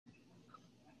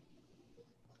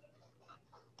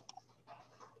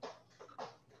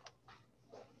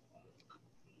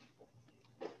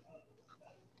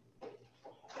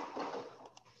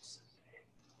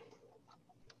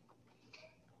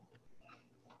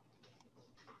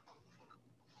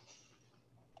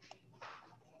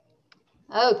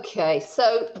Okay,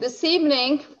 so this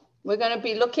evening we're going to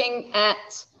be looking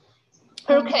at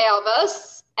Pirkei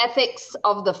Avot, Ethics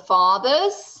of the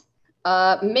Fathers,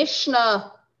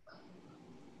 Mishnah,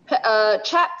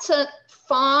 chapter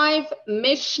 5,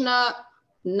 Mishnah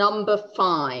number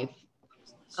 5.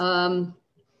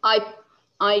 I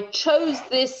chose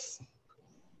this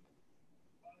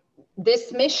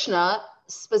Mishnah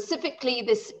specifically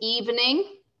this evening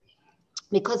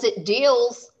because it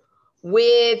deals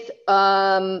with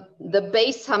the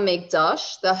Beis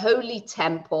Hamikdash, the Holy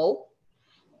Temple.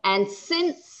 And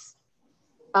since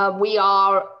we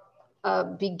are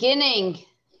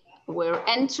we're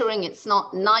entering, it's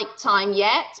not nighttime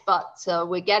yet, but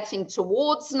we're getting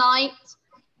towards night,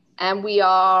 and we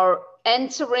are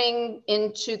entering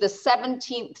into the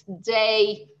 17th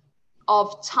day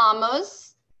of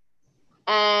Tammuz.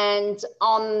 And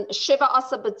on Shiva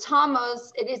Asa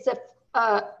B'Tammuz, it is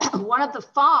one of the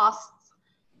fasts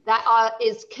that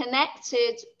is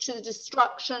connected to the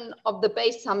destruction of the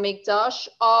Beis Hamikdash,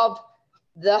 of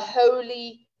the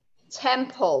Holy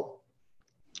Temple,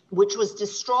 which was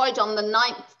destroyed on the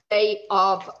 9th day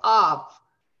of Av.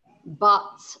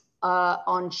 But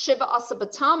on Shiva Asa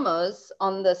B'Tammuz,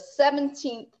 on the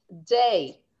 17th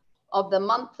day of the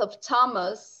month of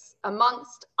Tammuz,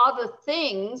 amongst other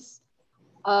things,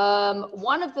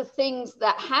 one of the things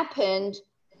that happened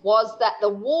was that the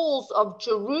walls of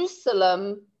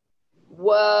Jerusalem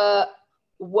were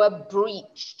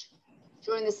breached.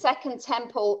 During the Second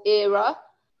Temple era,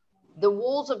 the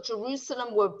walls of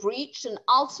Jerusalem were breached, and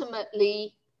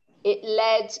ultimately it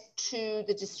led to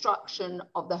the destruction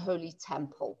of the Holy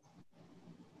Temple.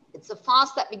 It's a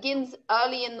fast that begins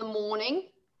early in the morning,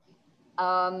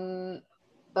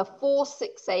 before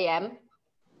 6 a.m.,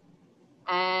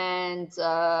 and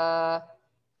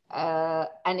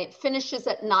it finishes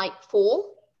at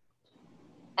nightfall.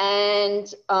 And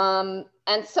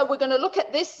so we're going to look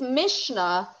at this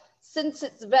Mishnah, since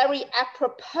it's very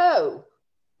apropos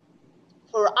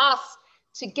for us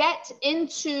to get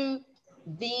into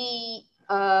the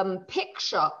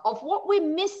picture of what we're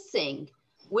missing.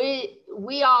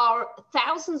 We are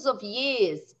thousands of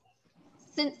years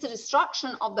since the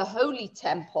destruction of the Holy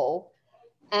Temple,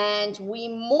 and we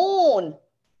mourn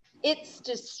its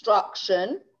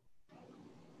destruction,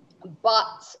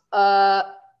 but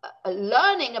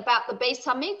learning about the Beis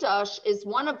Hamikdash is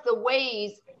one of the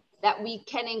ways that we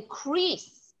can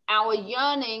increase our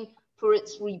yearning for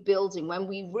its rebuilding, when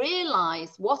we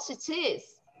realize what it is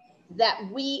that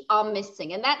we are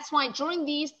missing. And that's why during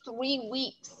these 3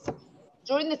 weeks,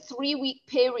 during the 3-week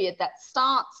period that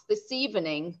starts this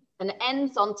evening and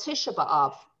ends on Tisha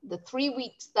B'Av, the 3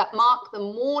 weeks that mark the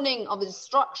morning of the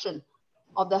destruction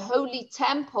of the Holy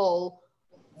Temple,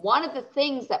 one of the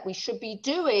things that we should be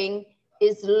doing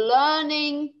is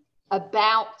learning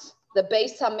about the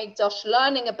Beis Hamikdash,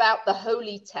 learning about the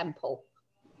Holy Temple.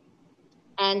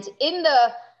 And in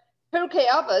the Pirkei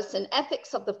Avot, in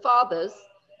Ethics of the Fathers,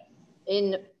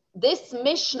 in this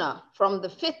Mishnah from the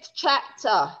 5th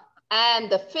chapter and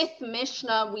the 5th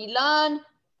Mishnah, we learn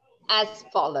as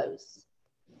follows.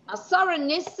 Asara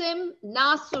nisim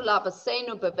nasu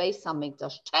lavasenu bebeis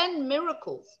hamikdash. 10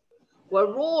 miracles were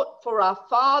wrought for our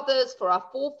fathers, for our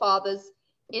forefathers,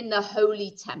 in the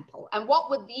Holy Temple. And what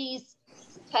were these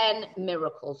 10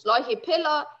 miracles? Lo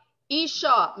hipila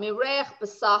isha mirech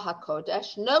basar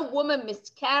hakodesh. No woman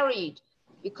miscarried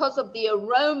because of the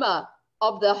aroma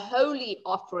of the holy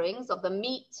offerings, of the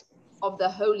meat of the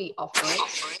holy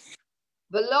offerings.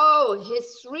 Velo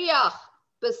hisriach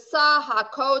basar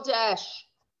hakodesh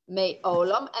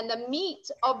me'olam. And the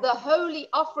meat of the holy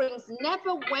offerings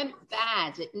never went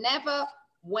bad. It never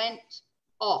went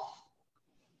off.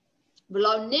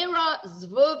 V'lo nira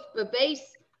zvuv bebeis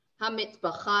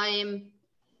hamitbachayim.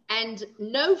 And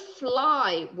no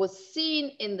fly was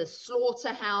seen in the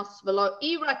slaughterhouse. V'lo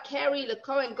ira keri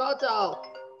lekohen gadol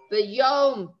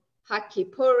b'yom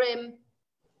haKippurim.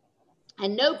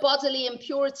 And no bodily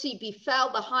impurity befell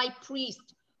the high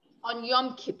priest on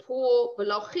Yom Kippur.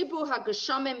 V'lo chibu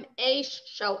hageshamim eish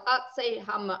shel atzei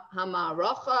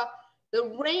hamarocha. The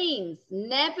rains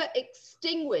never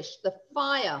extinguished the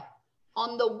fire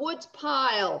on the wood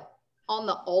pile on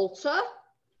the altar.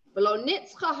 V'lo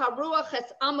nitzcha haruach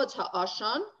es amot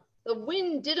ha'ashan. The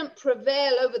wind didn't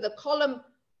prevail over the column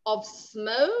of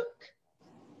smoke.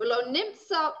 V'lo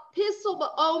nimtza pisel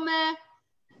ba'omer.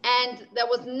 And there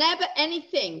was never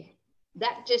anything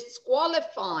that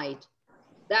disqualified,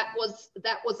 that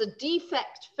was a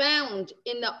defect found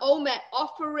in the Omer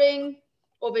offering,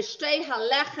 or v'shtei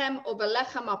halechem, or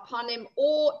v'lechem apanim,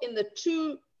 or in the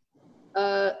 2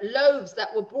 loaves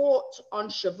that were brought on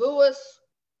Shavuos,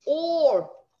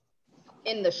 or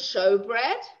in the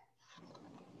showbread.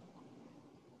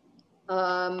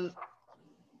 Omdim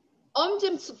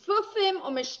tzufufim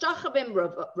umishtachavim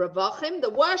ravachim. The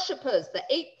worshippers, the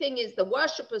eighth thing is the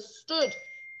worshippers stood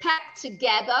packed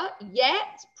together,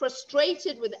 yet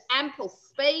prostrated with ample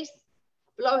space.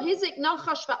 Lo hizik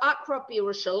nachash va'akrab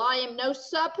b'Yerushalayim. No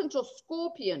serpent or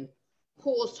scorpion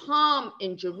caused harm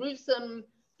in Jerusalem.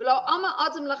 Lo ama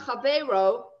adam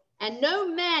lachavero. And no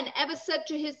man ever said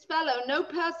to his fellow, no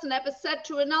person ever said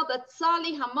to another,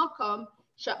 Tzali hamakom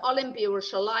sha'olim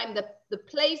b'Yerushalayim. The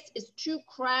place is too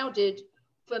crowded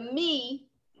for me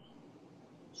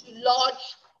to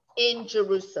lodge in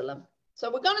Jerusalem.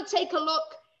 So we're going to take a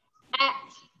look at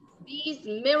these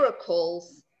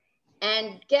miracles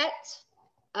and get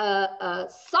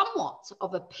somewhat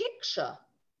of a picture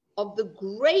of the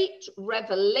great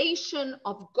revelation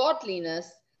of godliness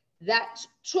that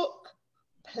took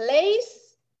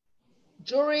place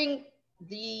during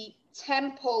the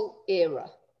temple era.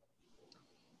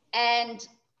 And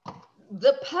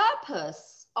the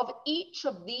purpose of each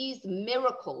of these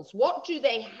miracles, what do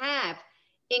they have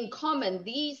in common?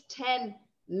 These 10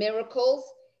 miracles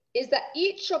is that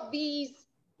each of these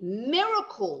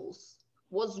miracles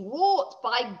was wrought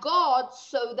by God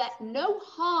so that no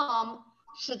harm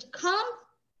should come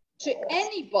to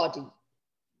anybody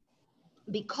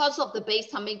because of the Beis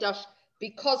Hamikdash,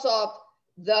 because of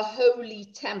the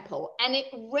holy temple. And it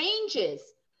ranges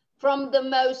from the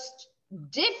most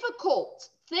difficult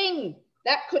thing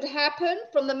that could happen,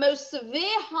 from the most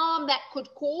severe harm that could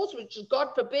cause, which is,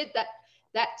 God forbid,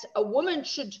 that a woman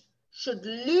should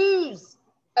lose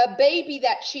a baby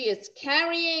that she is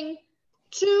carrying,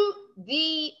 to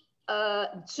the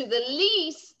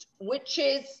least, which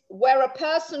is where a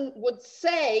person would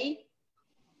say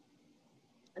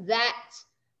that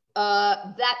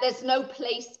there's no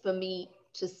place for me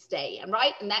to stay, and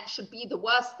right, and that should be the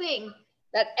worst thing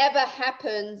that ever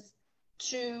happens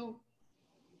to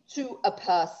a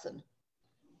person.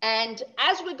 And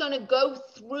as we're going to go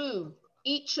through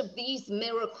each of these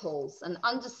miracles and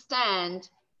understand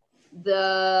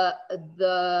the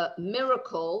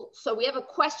miracle, so we have a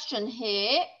question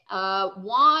here.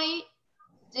 Why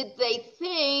did they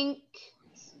think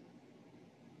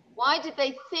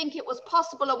it was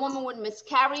possible a woman would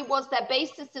miscarry? Was there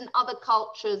basis in other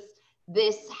cultures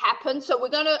this happened? So we're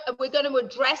going to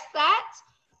address that,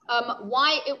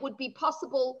 why it would be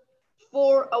possible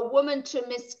for a woman to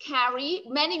miscarry.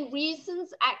 Many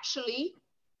reasons, actually,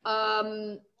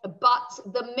 but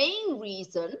the main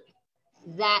reason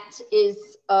that is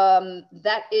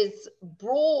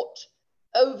brought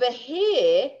over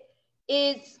here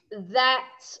is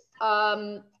that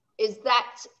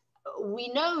we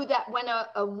know that when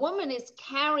a woman is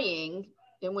carrying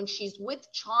and when she's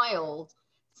with child,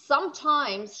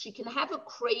 sometimes she can have a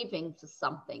craving for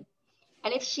something.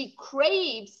 And if she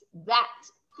craves that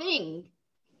thing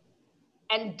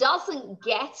and doesn't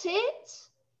get it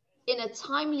in a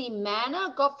timely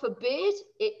manner, God forbid,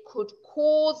 it could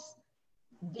cause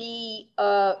the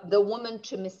woman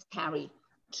to miscarry,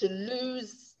 to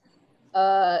lose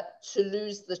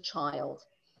the child.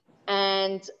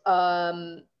 And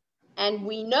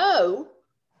we know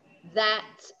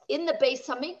that in the Beis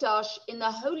Hamikdash, in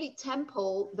the Holy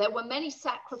Temple, there were many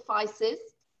sacrifices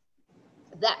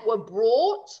that were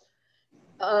brought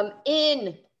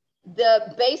in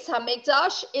the Beis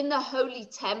Hamikdash, in the Holy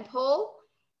Temple.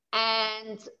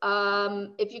 And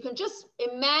if you can just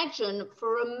imagine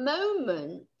for a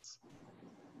moment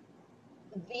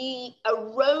the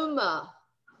aroma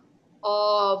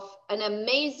of an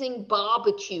amazing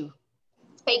barbecue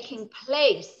taking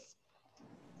place,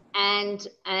 and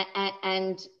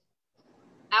out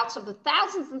of the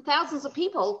thousands and thousands of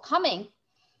people coming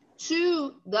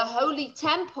to the Holy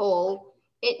Temple,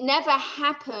 it never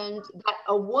happened that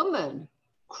a woman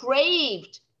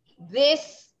craved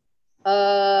this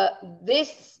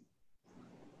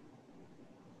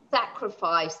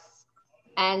sacrifice,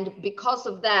 and because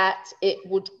of that, it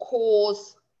would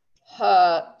cause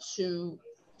her to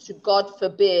God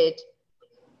forbid,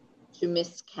 to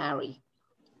miscarry.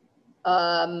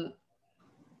 Now,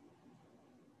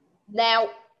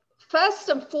 first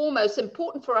and foremost,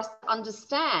 important for us to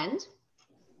understand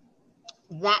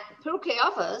that Pirkei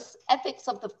Avot, Ethics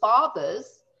of the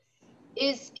Fathers,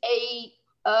 is a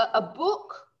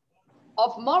book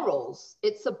of morals.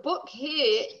 It's a book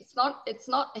here. It's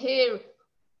not here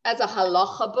as a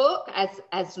halacha book,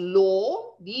 as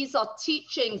law. These are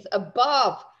teachings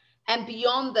above and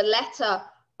beyond the letter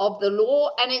of the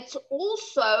law, and it's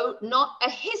also not a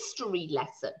history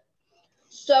lesson.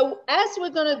 So as we're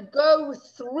going to go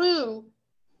through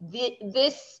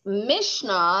this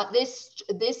Mishnah,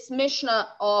 this Mishnah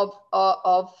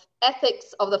of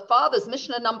ethics of the fathers,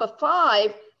 Mishnah number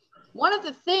 5, one of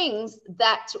the things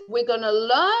that we're going to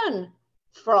learn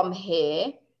from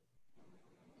here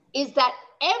is that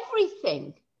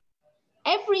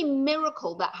every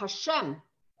miracle that Hashem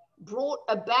brought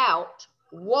about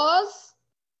was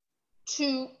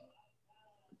to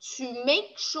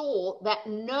make sure that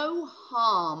no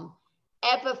harm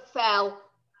ever fell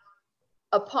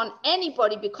upon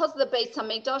anybody because of the Beis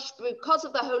Hamikdash, because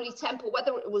of the Holy Temple,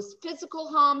 whether it was physical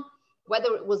harm,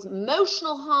 whether it was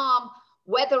emotional harm,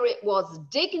 whether it was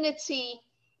dignity.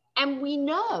 And we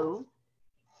know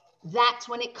that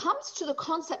when it comes to the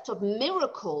concept of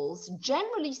miracles,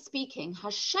 generally speaking,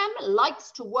 Hashem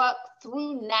likes to work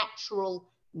through natural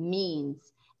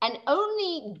means and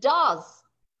only does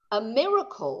a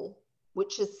miracle,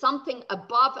 which is something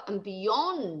above and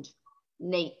beyond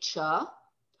nature,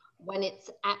 when it's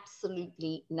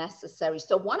absolutely necessary.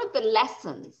 So one of the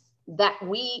lessons that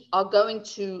we are going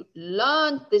to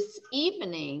learn this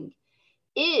evening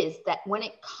is that when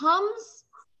it comes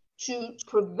to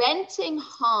preventing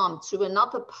harm to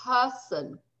another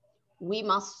person, we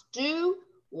must do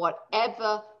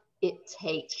whatever it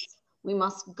takes. We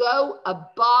must go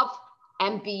above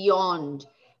and beyond.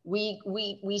 We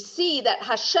see that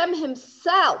Hashem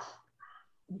himself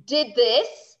did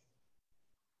this,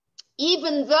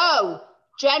 even though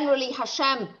generally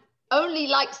Hashem only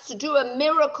likes to do a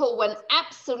miracle when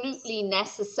absolutely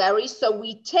necessary. So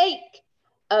we take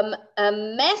a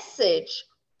message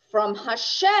from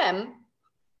Hashem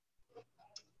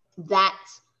that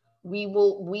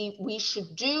we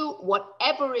should do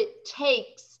whatever it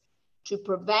takes to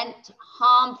prevent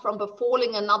harm from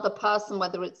befalling another person,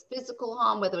 whether it's physical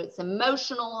harm, whether it's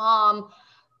emotional harm,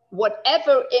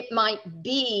 whatever it might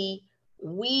be.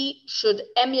 We should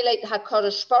emulate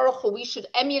HaKadosh Baruch Hu. We should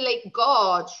emulate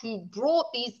God, who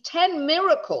brought these 10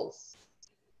 miracles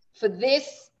for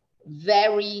this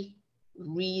very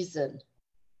reason.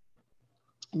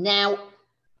 Now,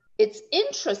 it's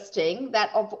interesting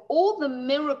that of all the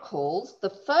miracles,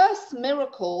 the first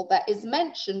miracle that is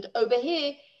mentioned over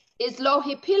here is Lo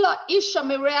hipila isha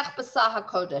mireach basar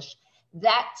hakodesh,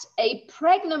 that a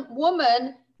pregnant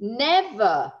woman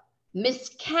never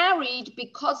miscarried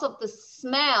because of the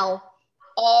smell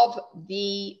of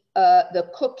the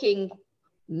cooking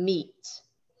meat.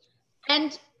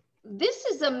 And this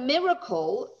is a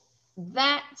miracle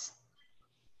that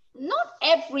not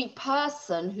every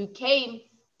person who came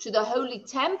to the Holy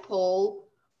Temple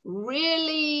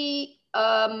really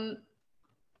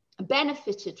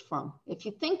benefited from. If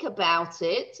you think about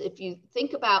it, if you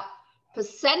think about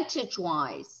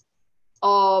percentage-wise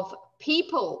of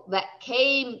people that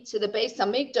came to the Beis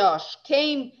Hamikdash,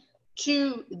 came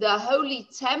to the Holy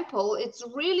Temple, it's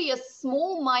really a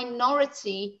small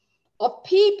minority of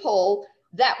people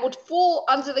that would fall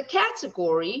under the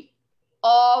category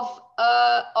of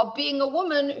being a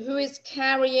woman who is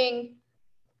carrying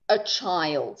a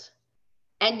child.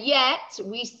 And yet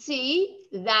we see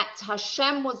that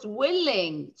Hashem was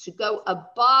willing to go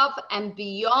above and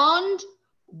beyond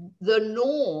the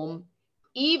norm,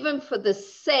 even for the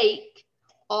sake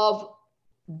of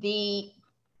the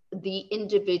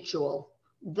individual.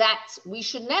 That we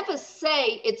should never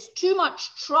say it's too much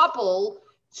trouble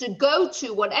to go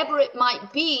to whatever it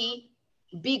might be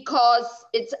because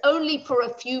it's only for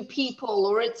a few people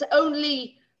or it's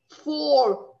only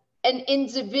for an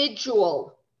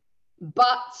individual.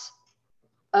 But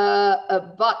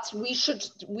we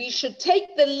should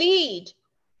take the lead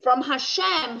from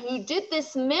Hashem, who did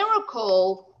this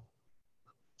miracle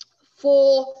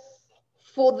for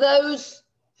those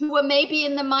who were maybe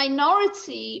in the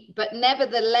minority, but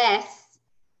nevertheless,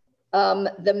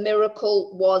 the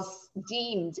miracle was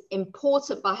deemed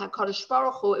important by HaKadosh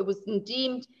Baruch Hu. It was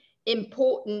deemed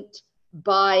important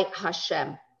by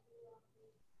Hashem.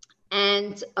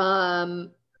 And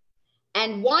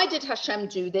why did Hashem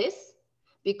do this?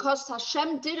 Because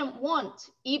Hashem didn't want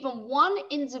even one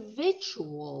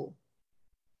individual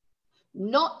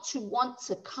not to want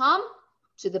to come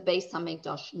to the Beis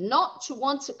Hamikdash, not to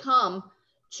want to come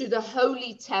to the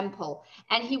Holy Temple.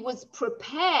 And he was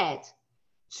prepared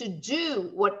to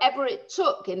do whatever it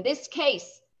took, in this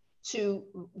case, to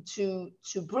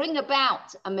bring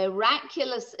about a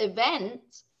miraculous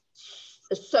event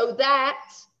so that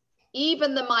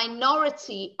even the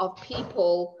minority of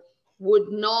people would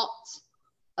not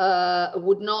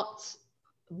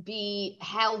be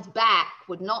held back,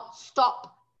 would not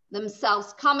stop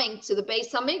themselves coming to the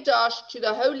Beis Hamikdash, to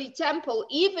the Holy Temple,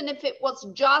 even if it was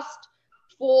just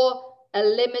for a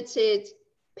limited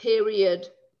period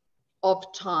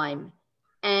of time.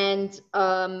 And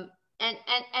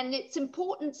it's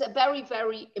important, a very,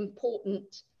 very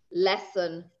important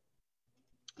lesson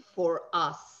for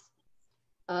us.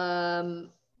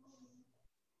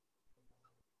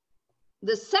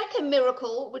 The second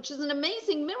miracle, which is an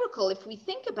amazing miracle if we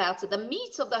think about it, the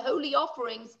meat of the holy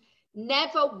offerings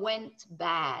never went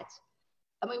bad.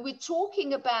 I mean, we're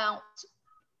talking about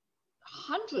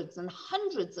hundreds and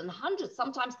hundreds and hundreds,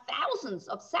 sometimes thousands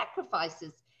of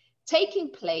sacrifices taking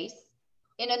place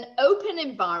in an open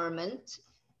environment,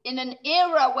 in an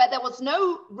era where there was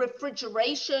no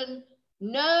refrigeration,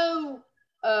 no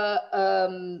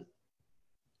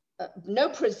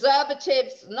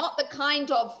preservatives, not the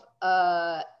kind of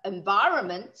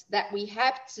environment that we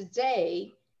have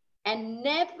today, and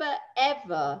never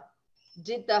ever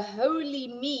did the holy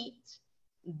meat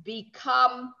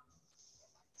become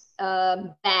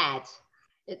bad.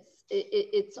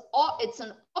 It's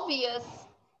an obvious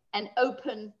and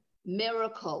open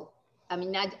miracle. I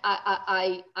mean,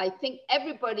 I think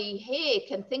everybody here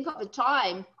can think of a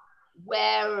time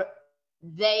where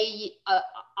they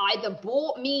either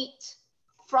bought meat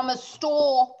from a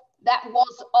store that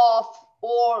was off,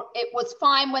 or it was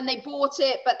fine when they bought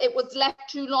it, but it was left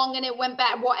too long and it went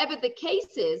bad. Whatever the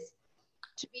case is,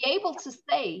 to be able to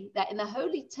say that in the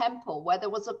holy temple, where there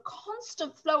was a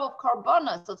constant flow of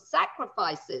korbanos, of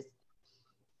sacrifices,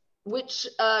 which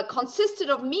consisted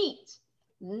of meat,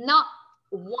 not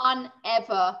one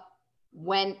ever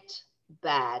went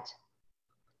bad.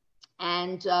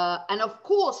 And of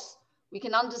course, we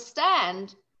can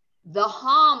understand the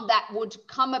harm that would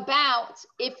come about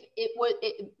if it were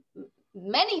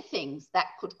many things that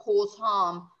could cause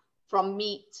harm from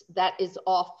meat that is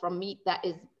off, from meat that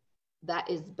is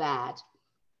bad.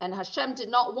 And Hashem did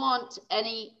not want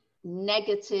any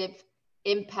negative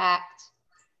impact,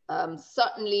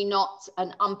 certainly not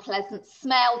an unpleasant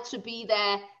smell to be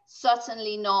there,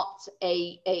 certainly not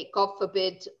a God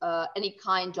forbid, any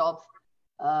kind of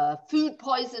food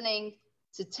poisoning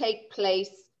to take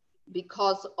place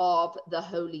because of the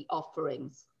holy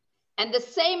offerings. And the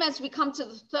same as we come to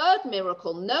the third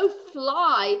miracle, no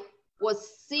fly was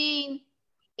seen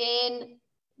in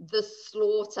the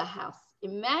slaughterhouse.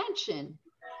 Imagine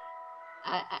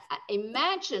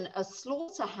a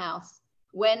slaughterhouse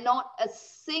where not a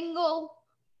single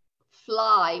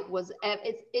fly was.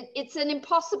 It's an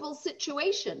impossible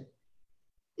situation.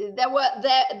 There were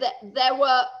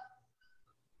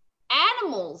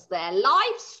animals there,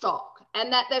 livestock,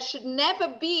 and that there should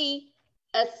never be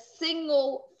a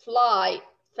single fly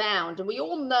found. And we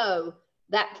all know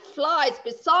that flies,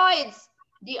 besides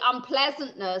the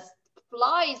unpleasantness,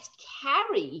 flies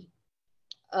carry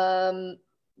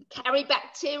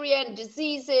bacteria and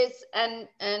diseases,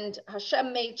 and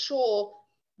Hashem made sure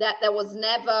that there was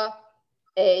never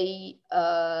a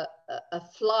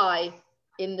fly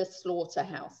in the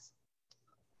slaughterhouse.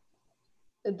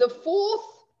 The fourth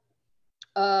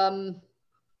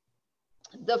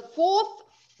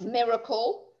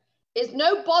miracle is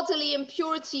no bodily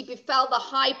impurity befell the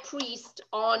high priest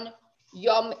on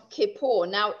Yom Kippur.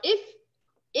 Now,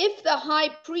 if the high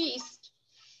priest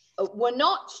were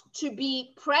not to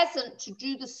be present to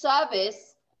do the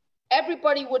service,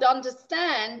 everybody would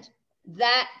understand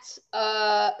that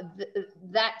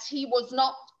that he was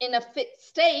not in a fit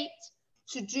state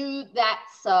to do that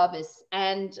service.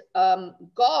 And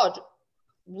God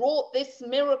wrought this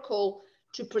miracle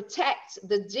to protect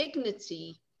the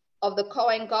dignity of the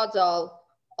Kohen Gadol,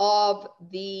 of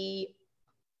the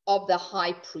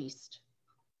high priest.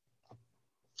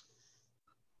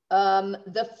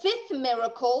 The fifth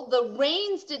miracle, the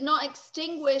rains did not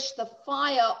extinguish the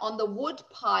fire on the wood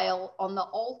pile on the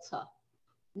altar.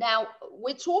 Now,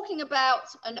 we're talking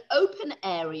about an open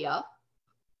area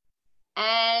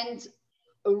and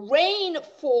rain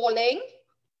falling,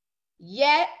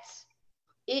 yet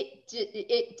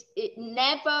it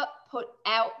never put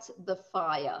out the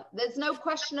fire. There's no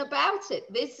question about it.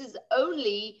 This is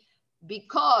only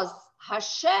because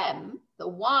Hashem, the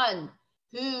one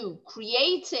who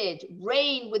created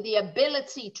rain with the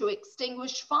ability to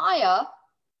extinguish fire,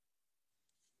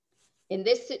 in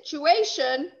this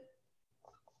situation,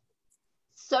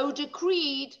 so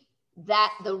decreed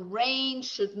that the rain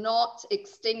should not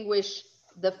extinguish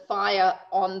the fire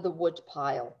on the wood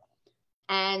pile.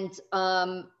 And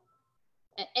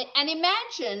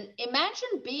imagine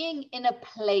being in a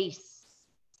place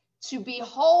to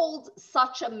behold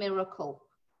such a miracle,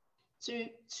 to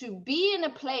be in a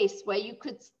place where you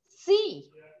could see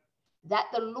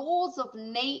that the laws of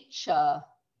nature,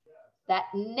 that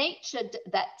nature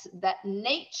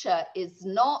is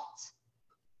not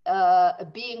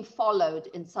being followed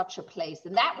in such a place.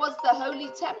 And that was the holy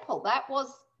temple. That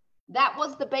was that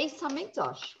was the Beis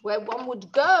Hamikdash, where one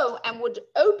would go and would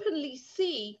openly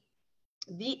see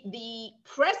the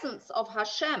presence of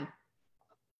Hashem.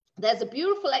 There's a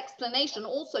beautiful explanation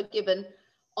also given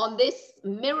on this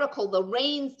miracle. The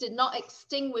rains did not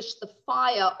extinguish the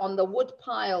fire on the wood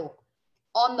pile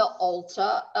on the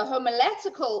altar. A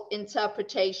homiletical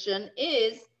interpretation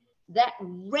is that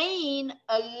rain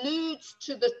alludes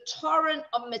to the torrent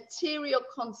of material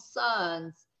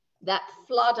concerns that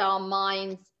flood our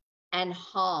minds and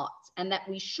hearts, and that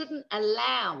we shouldn't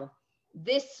allow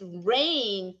this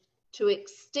rain to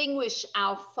extinguish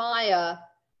our fire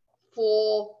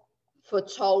for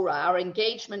Torah, our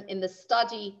engagement in the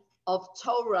study of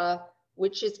Torah,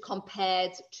 which is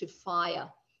compared to fire.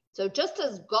 So just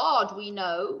as God, we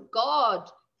know,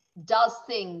 God does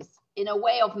things in a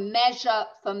way of measure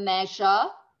for measure,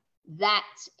 that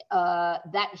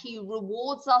he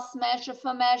rewards us measure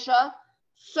for measure,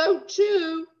 so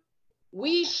too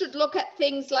we should look at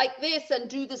things like this and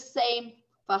do the same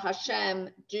for Hashem,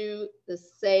 do the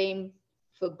same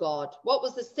for God. What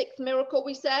was the sixth miracle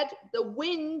we said? The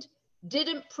wind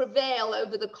didn't prevail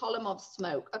over the column of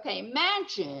smoke. Okay,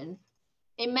 imagine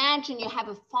you have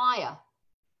a fire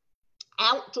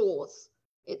outdoors.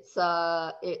 It's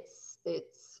an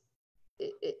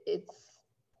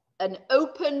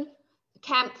open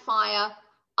campfire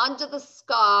under the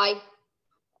sky,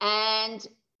 and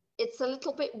it's a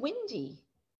little bit windy.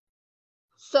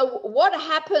 So what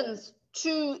happens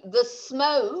to the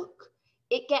smoke?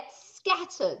 It gets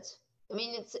scattered. I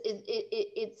mean,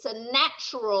 it's a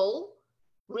natural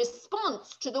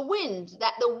response to the wind,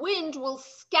 that the wind will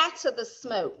scatter the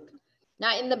smoke.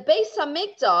 Now, in the Beis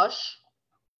Hamikdash,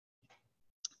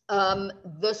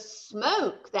 the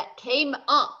smoke that came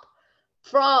up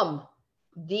from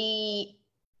the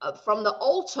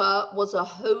altar was a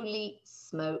holy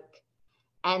smoke,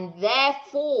 and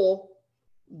therefore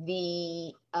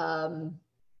the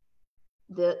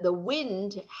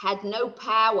wind had no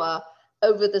power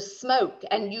over the smoke.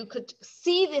 And you could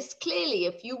see this clearly.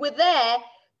 If you were there,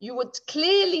 you would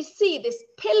clearly see this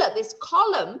pillar, this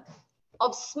column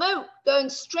of smoke going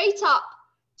straight up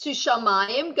to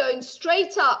Shamayim, going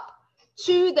straight up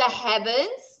to the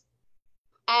heavens.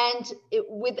 And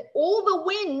with all the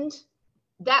wind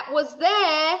that was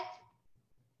there,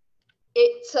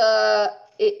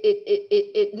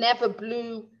 it never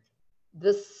blew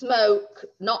the smoke,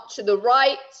 not to the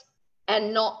right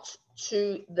and not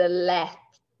to the left.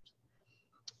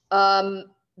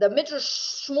 The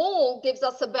Midrash Shmuel gives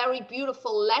us a very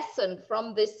beautiful lesson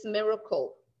from this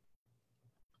miracle,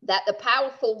 that the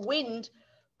powerful wind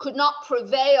could not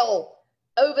prevail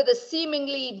over the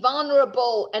seemingly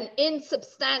vulnerable and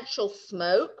insubstantial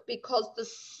smoke, because the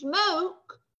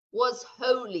smoke was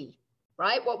holy,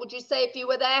 right? What would you say if you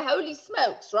were there? Holy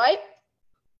smokes, right?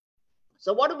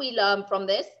 So what do we learn from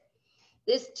this?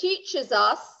 This teaches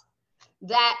us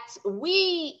that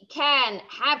we can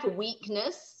have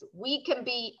weakness. We can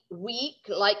be weak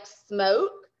like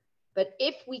smoke, but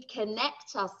if we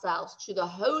connect ourselves to the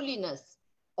holiness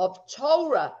of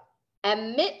Torah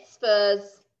and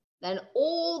mitzvahs, then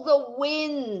all the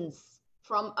winds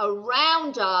from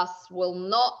around us will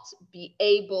not be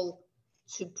able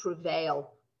to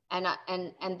prevail. And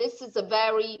this is a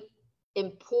very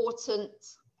important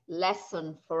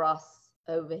lesson for us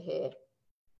over here.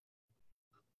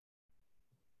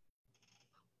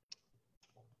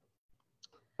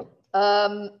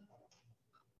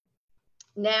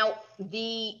 Now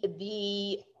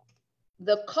the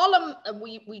column,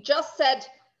 we just said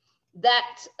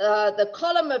that the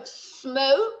column of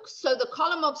smoke, so the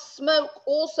column of smoke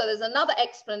also, there's another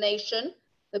explanation.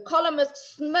 The column of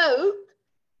smoke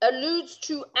alludes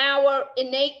to our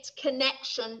innate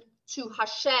connection to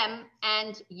Hashem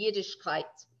and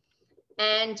Yiddishkeit.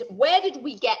 And where did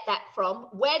we get that from?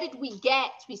 We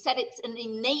said it's an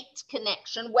innate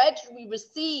connection. Where did we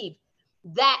receive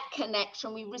that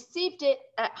connection? We received it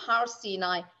at Har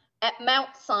Sinai, at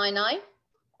Mount Sinai.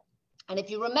 And if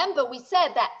you remember, we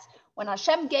said that when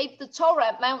Hashem gave the Torah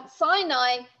at Mount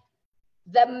Sinai,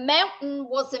 the mountain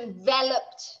was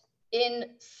enveloped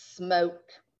in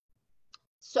smoke.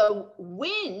 So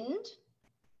wind,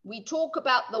 we talk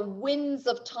about the winds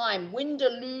of time. Wind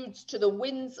alludes to the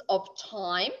winds of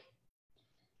time.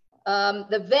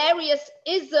 The various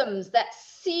isms that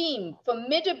seem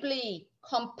formidably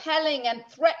compelling and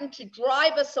threaten to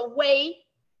drive us away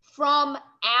from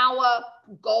our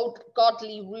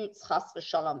godly roots, chas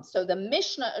v'shalom. So the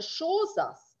Mishnah assures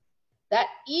us that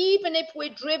even if we're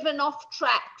driven off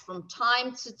track from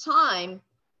time to time,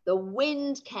 the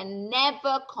wind can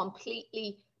never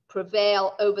completely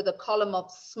prevail over the column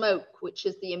of smoke, which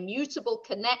is the immutable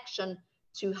connection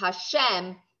to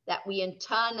Hashem that we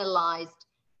internalized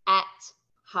at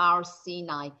Har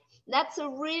Sinai. That's a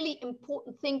really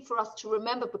important thing for us to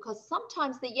remember, because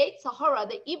sometimes the Yetzer Hara,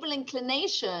 the evil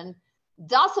inclination,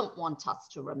 doesn't want us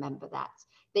to remember that.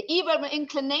 The evil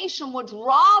inclination would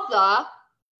rather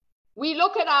we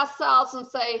look at ourselves and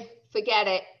say, forget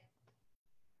it.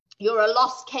 You're a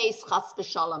lost case, chas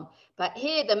v'shalom. But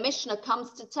here the Mishnah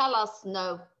comes to tell us,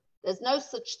 no, there's no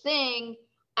such thing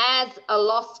as a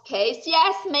lost case.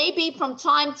 Yes, maybe from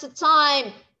time to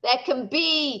time there can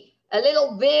be a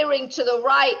little veering to the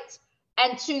right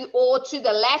and or to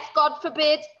the left, God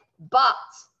forbid, but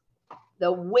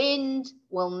the wind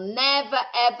will never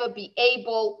ever be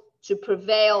able to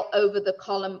prevail over the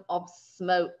column of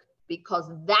smoke,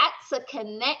 because that's a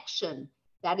connection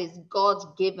that is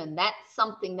God-given. That's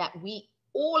something that we,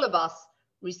 all of us,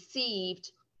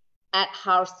 received at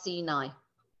Har Sinai,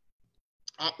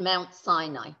 at Mount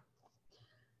Sinai.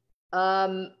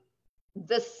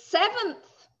 The seventh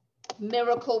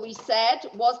miracle, we said,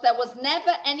 was there was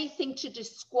never anything to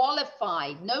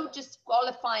disqualify, no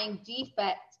disqualifying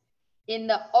defect in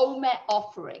the Omer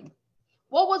offering.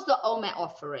 What was the Omer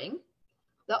offering?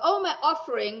 The Omer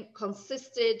offering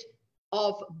consisted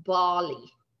of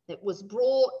barley. It was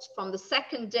brought from the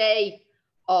second day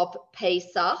of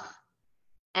Pesach,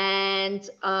 and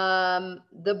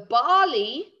the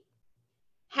barley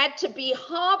had to be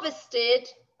harvested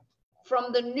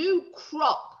from the new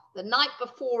crop the night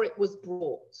before it was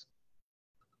brought.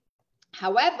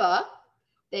 However,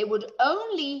 they would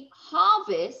only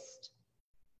harvest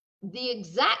the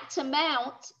exact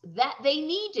amount that they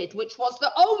needed, which was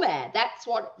the Omer. That's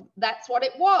what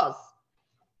it was.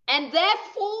 And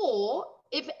therefore,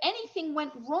 if anything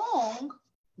went wrong,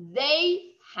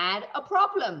 they had a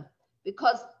problem,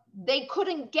 because they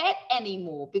couldn't get any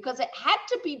more, because it had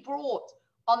to be brought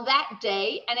on that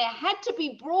day, and it had to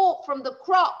be brought from the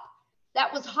crop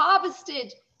that was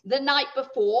harvested the night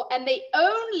before, and they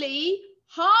only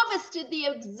harvested the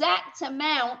exact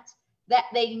amount that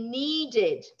they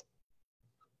needed.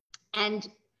 And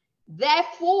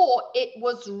therefore, it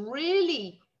was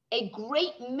really a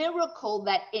great miracle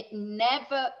that it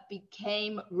never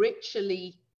became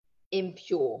ritually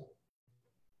impure.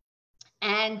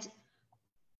 And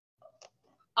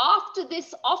after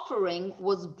this offering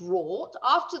was brought,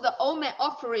 after the Omer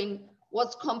offering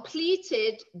was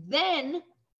completed, then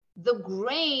the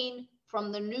grain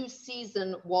from the new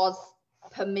season was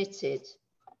permitted.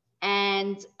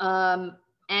 And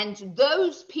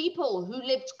those people who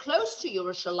lived close to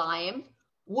Yerushalayim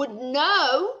would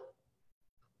know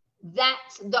that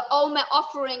the Omer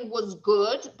offering was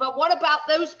good, but what about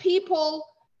those people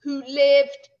who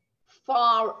lived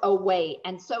far away?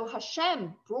 And so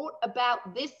Hashem brought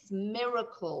about this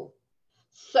miracle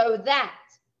so that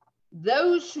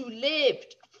those who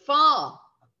lived far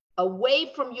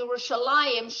away from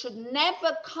Yerushalayim should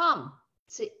never come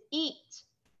to eat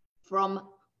from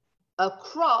a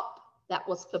crop that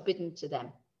was forbidden to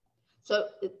them. So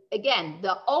again,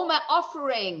 the Omer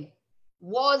offering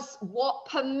was what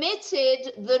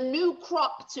permitted the new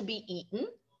crop to be eaten.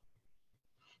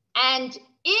 And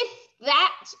if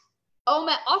that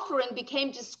Omer offering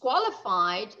became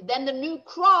disqualified, then the new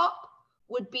crop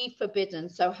would be forbidden.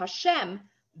 So Hashem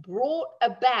brought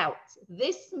about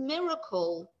this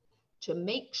miracle to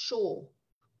make sure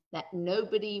that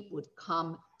nobody would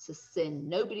come to sin.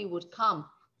 Nobody would come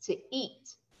to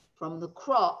eat from the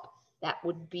crop that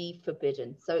would be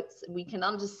forbidden. So we can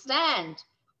understand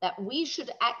that we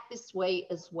should act this way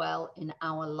as well in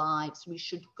our lives. We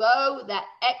should go that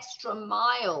extra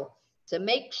mile to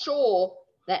make sure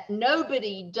that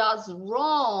nobody does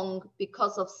wrong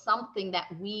because of something that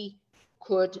we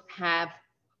could have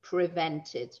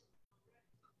prevented.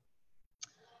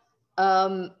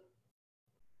 And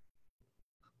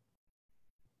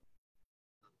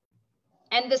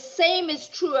the same is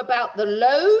true about the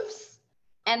loaves,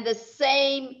 and the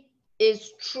same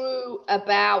is true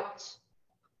about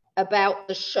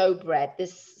the showbread.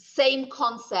 This same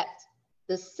concept,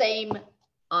 the same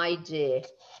idea.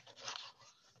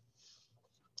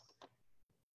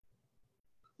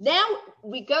 Now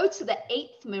we go to the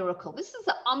eighth miracle. This is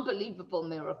an unbelievable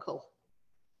miracle.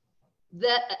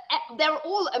 They're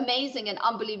all amazing and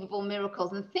unbelievable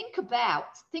miracles. And think about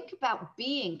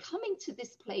coming to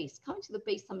this place, coming to the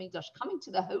Beis Hamikdash, coming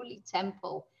to the Holy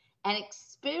Temple, and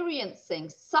experiencing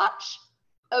such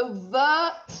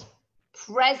overt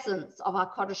presence of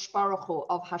HaKadosh Baruch Hu,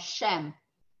 of Hashem,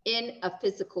 in a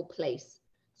physical place.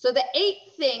 So the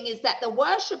eighth thing is that the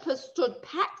worshippers stood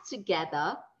packed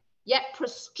together, yet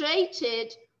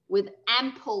prostrated with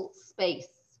ample space.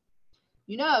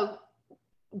 You know,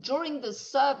 during the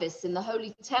service in the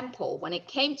Holy Temple, when it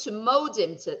came to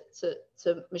modim,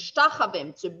 to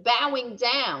mishtachavim, to bowing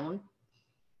down,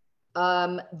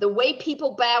 the way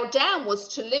people bowed down was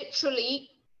to literally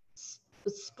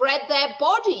spread their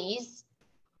bodies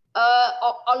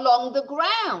along the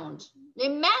ground.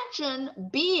 Imagine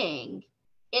being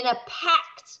in a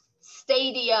packed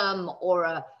stadium or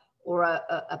a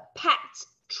packed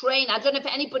train. I don't know if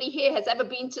anybody here has ever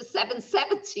been to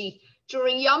 770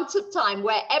 during Yom Tov time,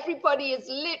 where everybody is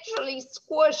literally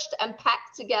squished and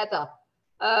packed together.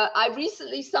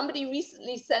 Somebody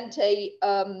recently sent a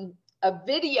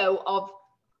video of,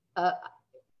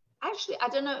 actually, I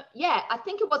don't know, yeah, I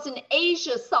think it was in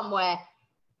Asia somewhere,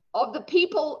 of the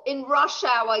people in rush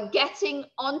hour getting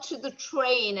onto the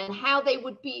train and how they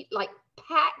would be like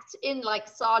packed in like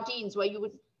sardines, where you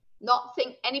would not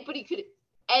think anybody could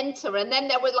enter. And then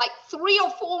there were like 3 or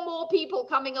 4 more people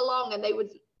coming along, and they would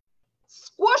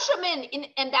squash them in,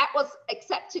 and that was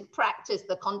accepted practice.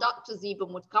 The conductors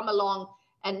even would come along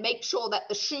and make sure that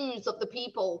the shoes of the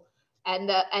people and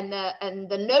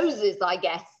the noses, I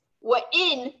guess, were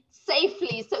in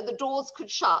safely so the doors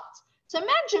could shut. So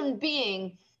imagine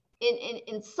being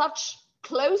in such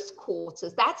close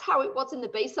quarters. That's how it was in the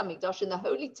Beis Hamikdash, in the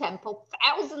Holy Temple.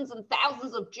 Thousands and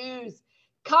thousands of Jews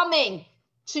coming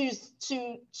to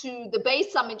the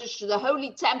Beis Hamikdash, to the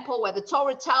Holy Temple, where the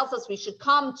Torah tells us we should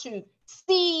come to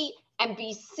see and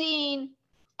be seen,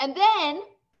 and then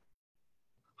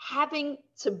having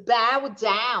to bow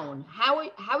down. How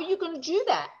are you going to do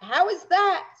that? How is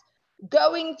that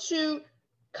going to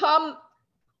come?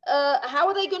 How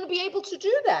are they going to be able to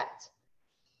do that?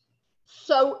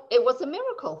 So it was a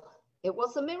miracle. It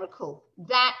was a miracle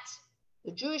that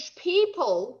the Jewish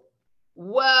people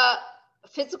were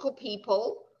physical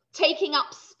people taking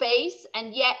up space,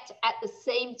 and yet at the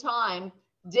same time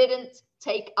didn't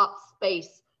take up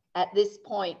space at this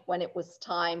point when it was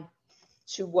time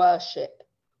to worship.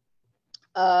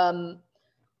 The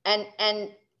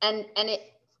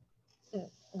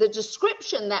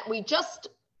description that we just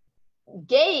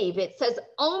gave, it says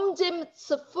omdim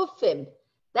tsafufim,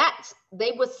 that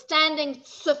they were standing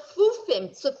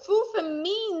tsafufim. Tsafufim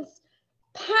means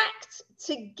packed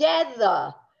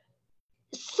together,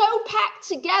 so packed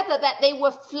together that they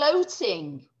were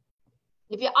floating.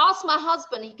 If you ask my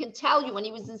husband, he can tell you when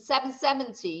he was in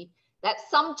 770 that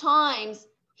sometimes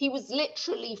he was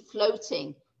literally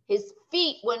floating. His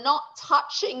feet were not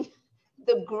touching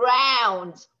the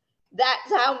ground.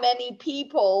 That's how many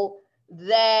people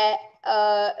there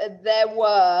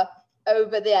were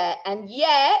over there. And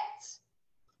yet,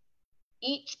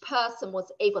 each person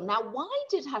was able. Now, why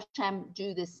did Hashem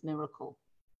do this miracle?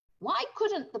 Why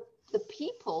couldn't the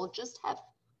people just have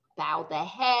bowed their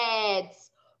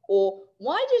heads? Or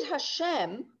why did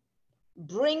Hashem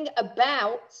bring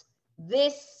about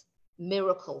this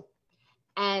miracle?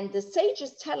 And the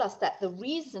sages tell us that the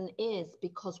reason is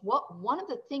because one of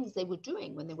the things they were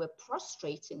doing when they were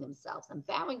prostrating themselves and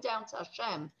bowing down to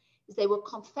Hashem is they were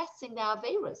confessing their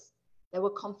averas. They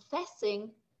were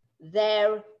confessing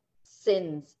their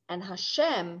sins. And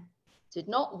Hashem did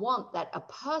not want that a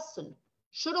person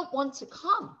shouldn't want to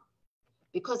come,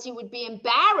 because he would be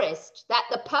embarrassed that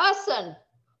the person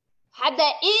had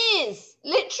their ears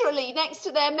literally next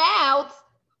to their mouths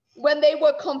when they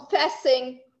were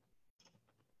confessing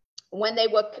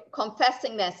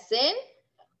their sin.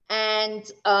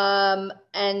 And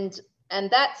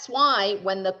that's why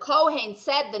when the Kohen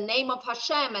said the name of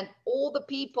Hashem and all the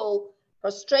people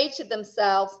prostrated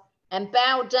themselves and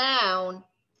bowed down,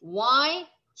 why?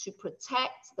 To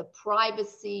protect the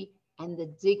privacy and the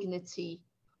dignity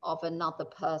of another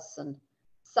person.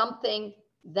 Something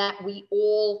that we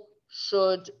all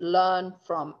should learn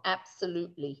from,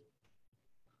 absolutely.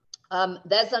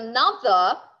 There's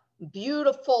another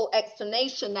beautiful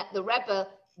explanation that the Rebbe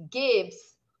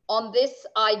gives on this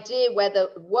idea where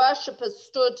the worshippers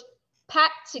stood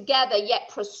packed together yet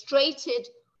prostrated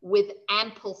with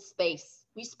ample space.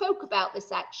 We spoke about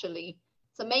this actually.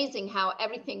 It's amazing how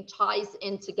everything ties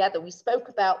in together. We spoke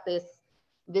about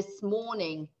this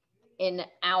morning in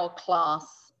our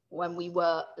class when we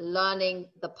were learning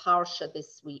the parsha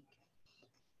this week.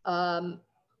 And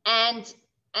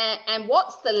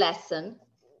what's the lesson?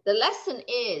 The lesson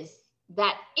is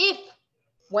that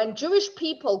when Jewish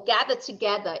people gather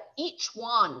together, each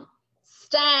one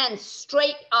stands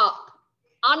straight up,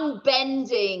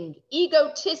 unbending,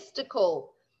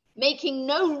 egotistical, making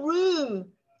no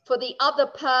room for the other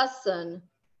person,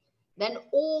 then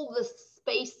all the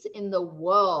space in the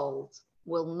world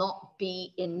will not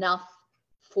be enough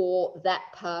for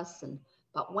that person.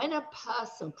 But when a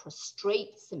person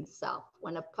prostrates himself,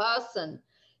 when a person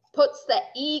puts the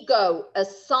ego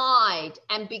aside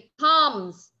and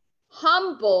becomes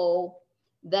humble,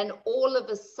 then all of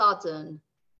a sudden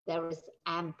there is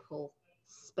ample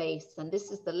space. And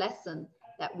this is the lesson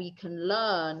that we can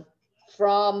learn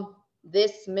from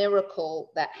this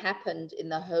miracle that happened in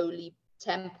the holy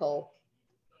temple,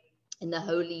 in the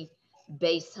holy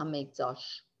Beis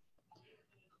Hamikdash.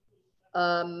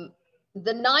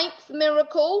 The ninth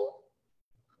miracle,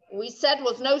 we said,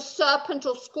 was no serpent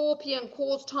or scorpion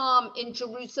caused harm in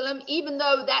Jerusalem, even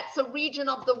though that's a region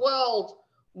of the world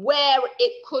where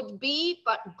it could be,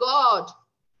 but God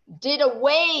did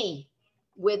away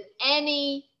with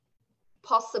any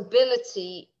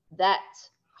possibility that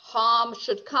harm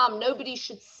should come. Nobody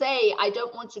should say, I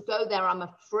don't want to go there, I'm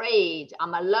afraid,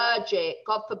 I'm allergic,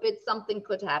 God forbid something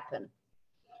could happen.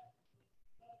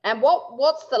 And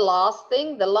what's the last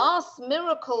thing? The last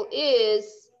miracle is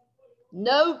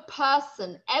no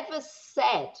person ever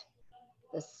said,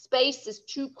 the space is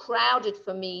too crowded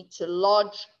for me to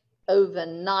lodge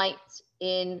overnight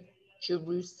in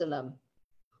Jerusalem.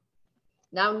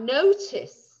 Now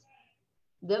notice,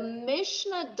 the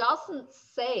Mishnah doesn't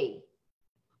say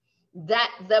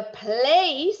that the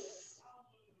place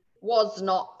was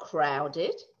not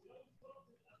crowded.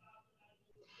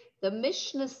 The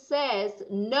Mishnah says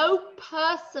no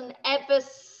person ever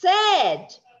said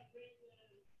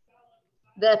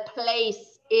the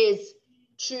place is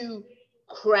too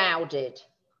crowded.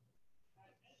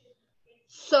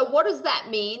 So what does that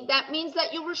mean? That means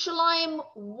that Yerushalayim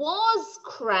was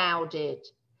crowded,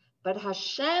 but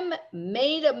Hashem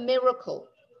made a miracle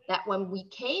that when we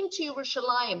came to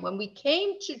Yerushalayim, when we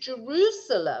came to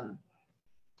Jerusalem,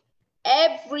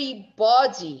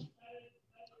 everybody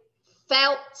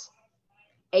felt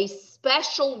a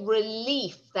special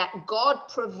relief that God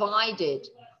provided.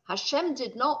 Hashem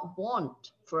did not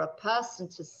want for a person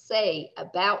to say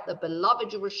about the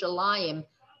beloved Yerushalayim,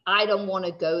 I don't want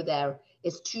to go there.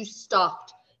 It's too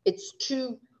stuffed. It's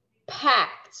too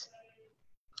packed.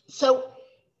 So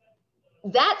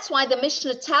that's why the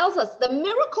Mishnah tells us the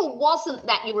miracle wasn't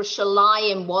that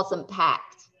Yerushalayim wasn't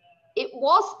packed. It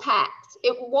was packed.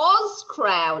 It was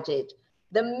crowded.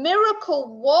 The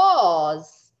miracle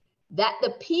was that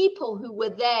the people who were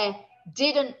there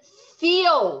didn't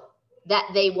feel that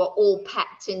they were all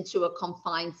packed into a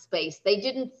confined space. They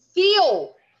didn't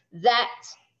feel that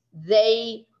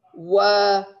they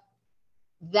were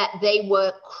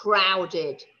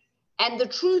crowded. And the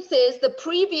truth is, the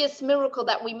previous miracle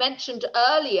that we mentioned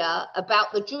earlier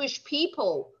about the Jewish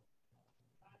people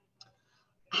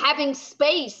having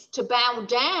space to bow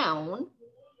down,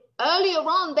 earlier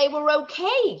on, they were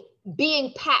okay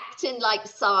being packed in like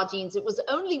sardines. It was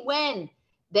only when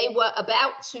they were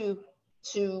about to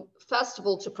first of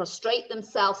all, to prostrate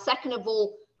themselves, second of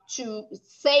all, to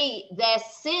say their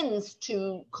sins,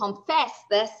 to confess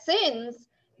their sins,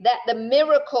 that the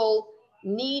miracle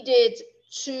needed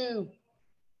to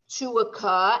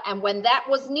occur. And when that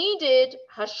was needed,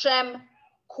 Hashem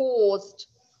caused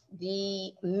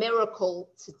the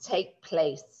miracle to take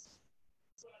place.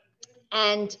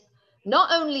 And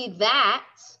not only that,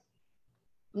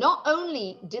 not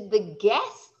only did the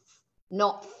guests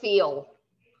not feel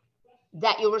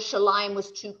that Yerushalayim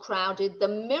was too crowded, the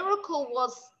miracle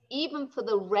was even for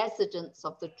the residents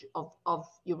of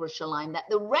Yerushalayim, that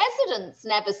the residents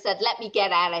never said, let me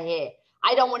get out of here.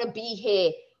 I don't want to be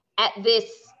here at this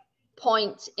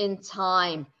point in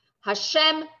time.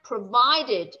 Hashem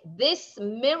provided this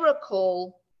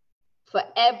miracle for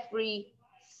every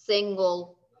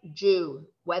single Jew,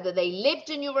 whether they lived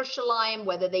in Yerushalayim,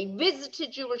 whether they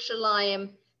visited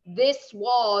Yerushalayim. This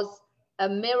was a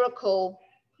miracle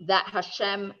that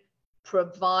Hashem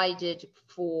provided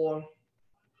for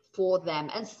them.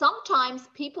 And sometimes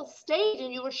people stayed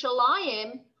in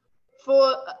Yerushalayim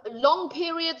for long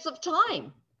periods of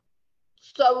time.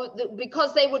 So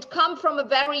because they would come from a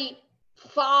very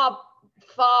far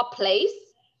place,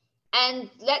 and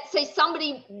let's say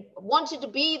somebody wanted to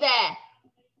be there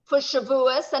for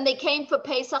Shavuos and they came for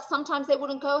Pesach, sometimes they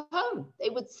wouldn't go home. They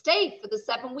would stay for the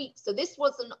 7 weeks. So this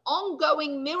was an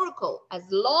ongoing miracle. As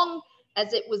long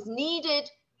as it was needed,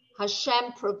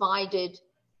 Hashem provided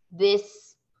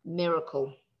this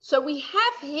miracle. So we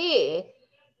have here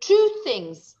two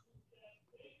things,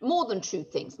 more than two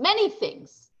things, many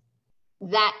things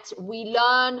that we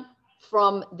learn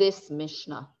from this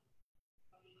Mishnah.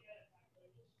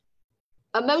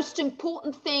 A most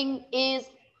important thing is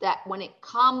that when it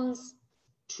comes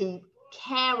to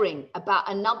caring about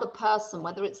another person,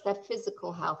 whether it's their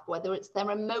physical health, whether it's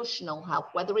their emotional health,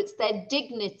 whether it's their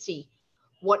dignity,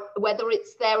 whether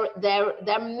it's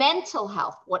their mental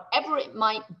health, whatever it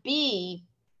might be,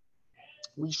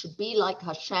 We should be like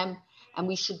Hashem, and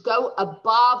we should go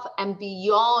above and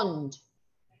beyond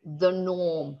the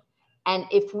norm. And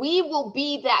if we will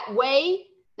be that way,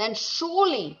 then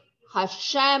surely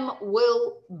Hashem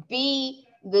will be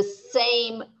the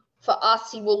same for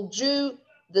us. He will do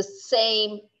the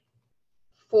same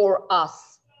for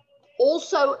us.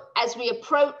 Also, as we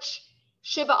approach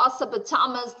Shiva Asa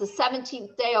B'Tammuz, the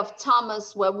 17th day of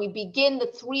Tammuz, where we begin the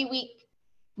 3-week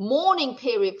mourning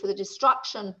period for the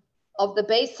destruction of the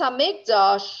Beis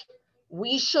HaMikdash,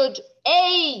 we should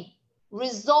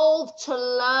resolve to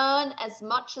learn as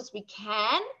much as we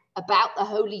can about the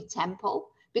Holy Temple,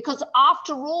 because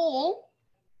after all,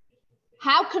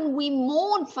 how can we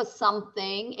mourn for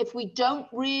something if we don't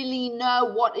really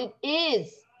know what it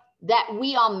is that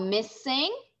we are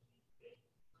missing?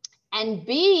 And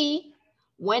B,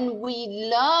 when we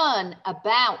learn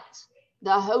about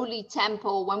the Holy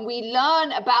Temple, when we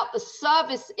learn about the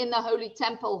service in the Holy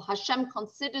Temple, Hashem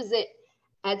considers it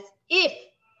as if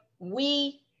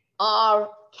we are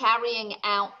carrying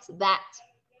out that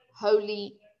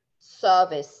holy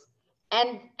service.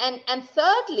 And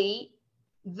thirdly,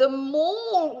 the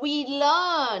more we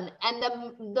learn and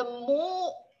the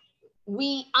more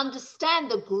we understand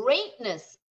the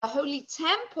greatness of the Holy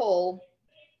Temple,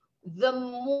 the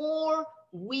more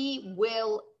we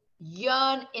will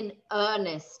yearn in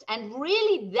earnest. And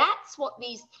really, that's what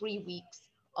these 3 weeks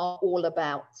are all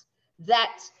about.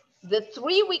 That the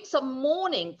 3 weeks of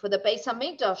mourning for the Beis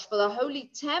HaMikdash, for the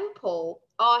Holy Temple,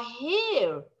 are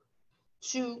here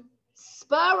to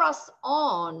spur us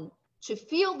on to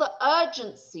feel the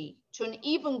urgency to an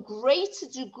even greater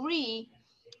degree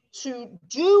to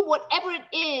do whatever it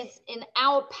is in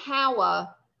our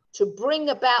power to bring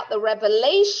about the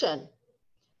revelation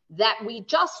that we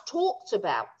just talked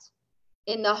about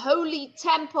in the Holy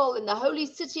Temple, in the holy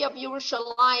city of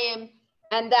Yerushalayim,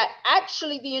 and that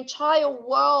actually the entire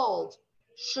world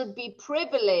should be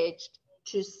privileged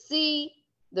to see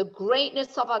the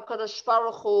greatness of HaKadosh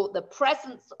Baruch Hu, the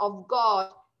presence of God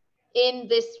in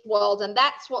this world. And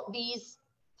that's what these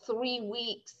 3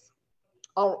 weeks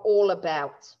are all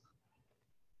about.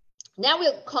 Now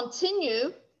we'll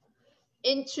continue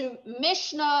into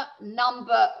Mishnah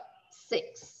number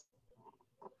 6.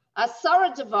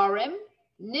 Asara Devarim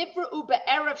Nivra'u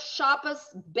be'erev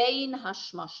Shabbos bein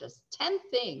hashmashas. 10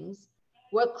 things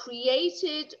were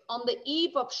created on the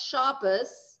eve of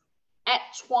Shabbos at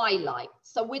twilight.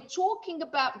 So we're talking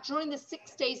about during the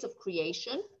 6 days of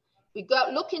creation. We go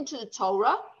look into the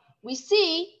Torah. We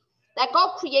see that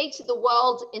God created the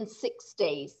world in 6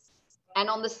 days. And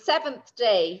on the 7th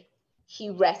day, he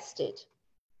rested.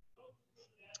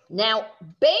 Now,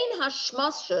 bein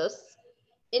hashmashas,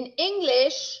 in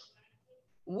English,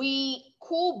 we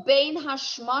call bein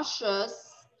hashmashas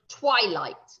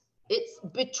twilight. It's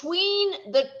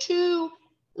between the two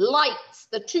lights,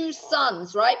 the two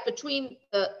suns, right? Between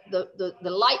the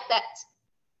light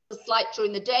that's light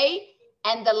during the day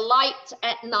and the light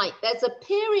at night. There's a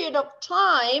period of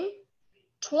time,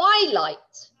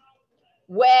 twilight,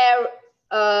 where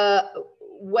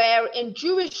in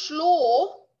Jewish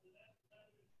law,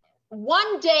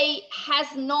 one day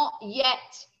has not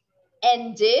yet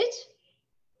ended,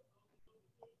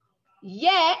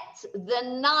 yet the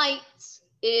night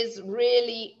is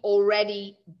really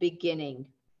already beginning.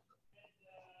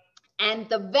 And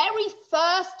the very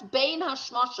first Bein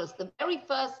Hashmashas, the very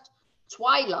first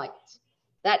twilight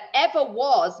that ever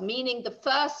was, meaning the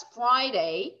first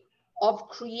Friday of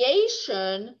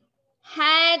creation,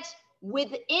 had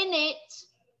within it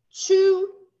two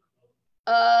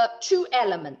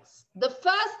elements. The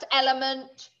first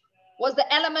element was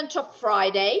the element of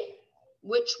Friday,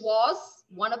 which was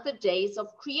one of the days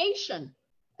of creation,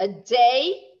 a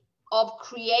day of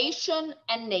creation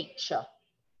and nature.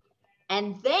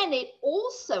 And then it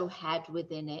also had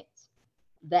within it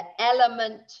the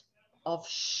element of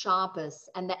Shabbos.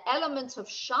 And the element of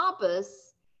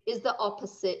Shabbos is the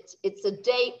opposite. It's a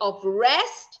day of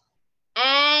rest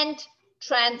and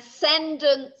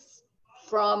transcendence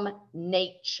from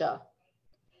nature.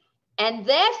 And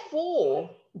therefore,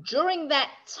 during that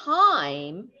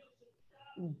time,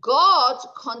 God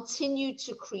continued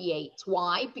to create.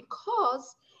 Why?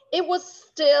 Because it was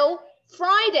still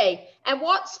Friday. And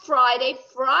what's Friday?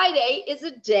 Friday is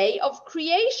a day of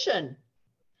creation.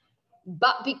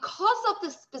 But because of the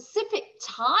specific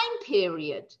time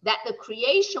period that the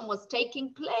creation was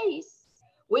taking place,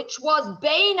 which was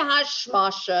Bein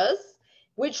Hashmashas,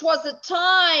 which was a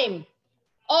time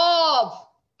of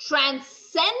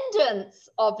transcendence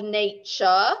of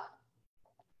nature,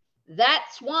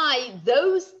 that's why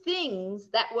those things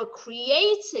that were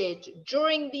created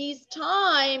during these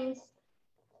times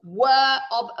were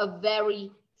of a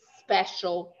very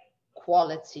special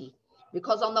quality.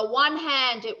 Because on the one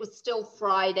hand, it was still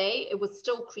Friday, it was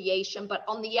still creation, but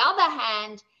on the other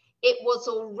hand, it was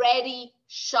already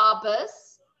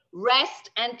Shabbos, rest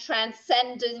and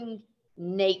transcending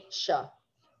nature.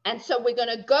 And so we're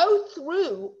going to go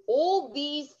through all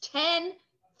these 10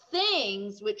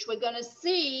 things, which we're going to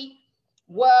see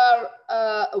were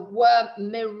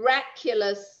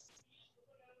miraculous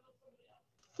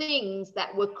things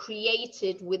that were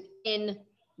created within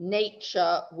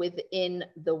nature, within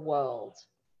the world.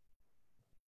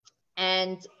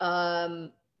 And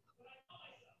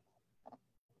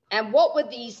what were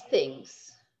these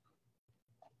things?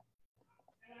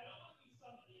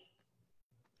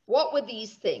 What were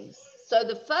these things? So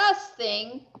the first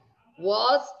thing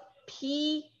was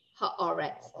Pi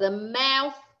Haaretz, the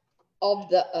mouth of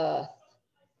the earth.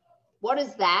 What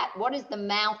is that? What is the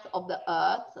mouth of the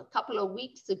earth? A couple of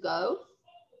weeks ago,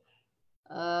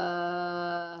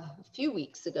 a few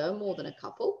weeks ago, more than a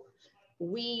couple,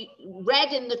 we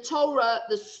read in the Torah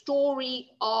the story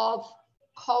of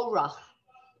Korach.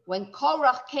 When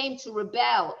Korach came to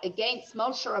rebel against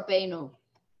Moshe Rabbeinu,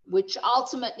 which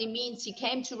ultimately means he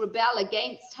came to rebel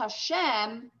against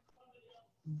Hashem,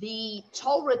 the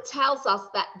Torah tells us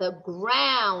that the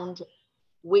ground,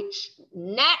 which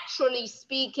naturally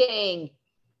speaking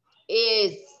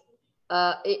is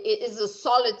a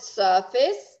solid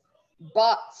surface,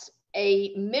 but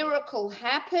a miracle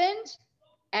happened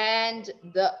and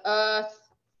the earth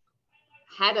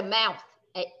had a mouth.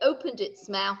 It opened its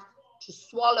mouth to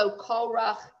swallow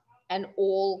Korach and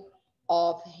all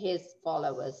of his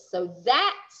followers. So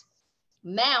that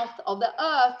mouth of the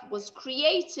earth was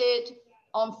created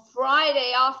on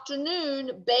Friday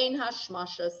afternoon, Bein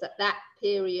Hashmashas, at that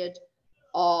period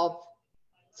of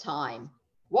time.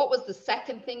 What was the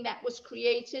second thing that was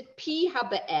created? Pi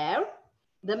HaBe'er,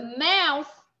 the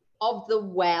mouth of the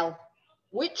well.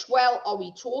 Which well are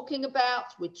we talking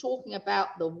about? We're talking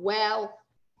about the well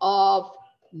of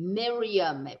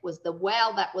Miriam. It was the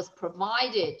well that was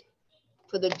provided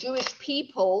for the Jewish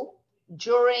people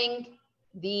during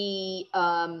the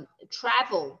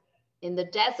travel in the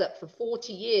desert for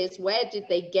 40 years. Where did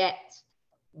they get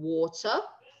water?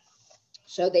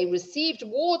 So they received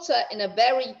water in a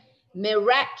very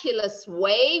miraculous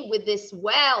way with this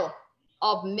well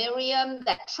of Miriam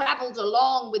that traveled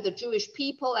along with the Jewish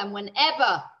people, and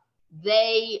whenever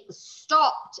they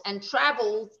stopped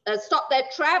their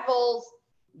travels,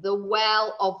 the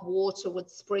well of water would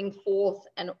spring forth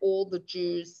and all the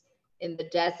Jews in the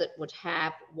desert would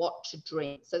have what to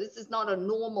drink. So this is not a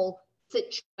normal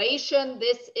situation.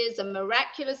 This is a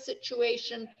miraculous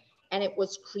situation, and it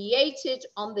was created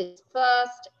on this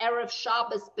first Erev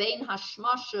Shabbos Bein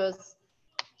Hashmashas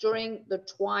during the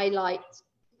twilight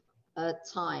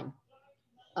time.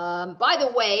 By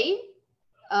the way,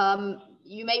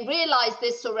 you may realize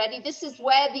this already. This is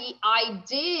where the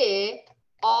idea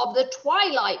of the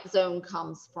twilight zone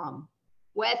comes from,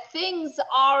 where things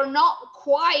are not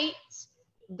quite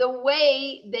the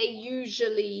way they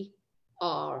usually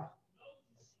are.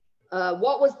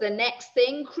 What was the next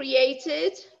thing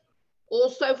created?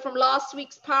 Also from last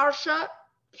week's parsha,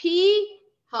 Pi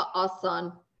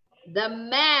Ha'asan, the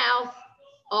mouth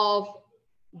of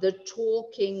the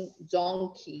talking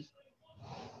donkey.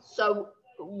 So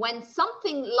when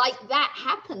something like that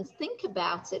happens, think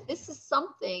about it. This is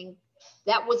something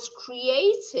that was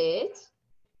created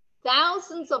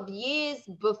thousands of years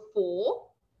before,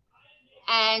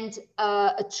 and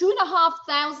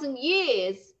 2,500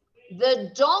 years,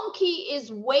 the donkey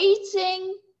is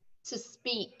waiting to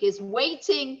speak, is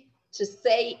waiting to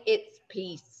say its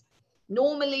piece.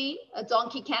 Normally, a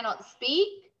donkey cannot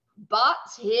speak, but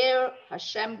here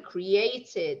Hashem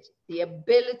created the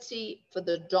ability for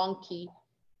the donkey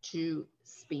to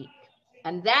speak.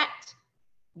 And that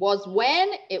was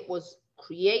when it was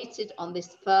created on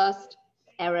this first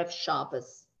Erev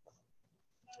Shabbos.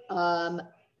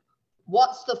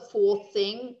 What's the fourth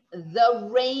thing? The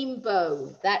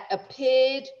rainbow that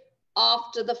appeared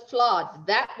after the flood.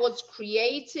 That was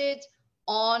created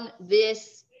on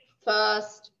this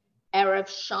first Erev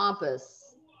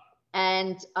Shabbos.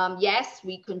 And yes,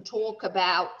 we can talk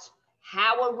about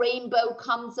how a rainbow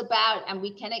comes about and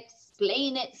we can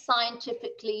explain it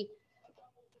scientifically.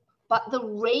 But the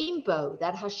rainbow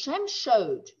that Hashem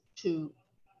showed to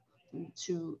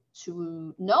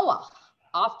Noah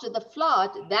after the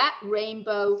flood, that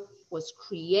rainbow was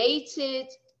created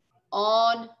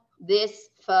on this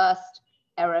first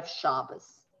Erev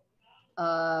Shabbos.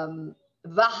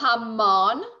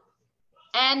 Vahaman,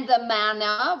 and the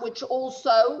manna, which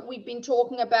also we've been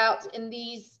talking about in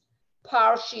these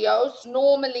parshios.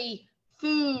 Normally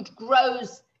food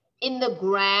grows in the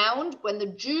ground. When the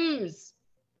Jews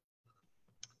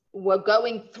were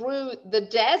going through the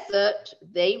desert,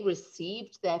 they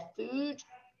received their food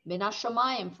min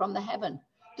hashamayim, from the heaven.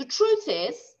 The truth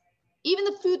is, even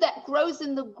the food that grows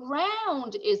in the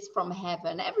ground is from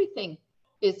heaven. Everything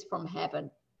is from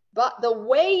heaven. But the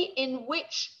way in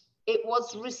which it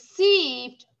was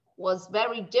received was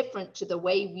very different to the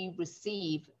way we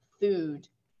receive food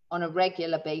on a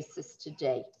regular basis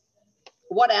today.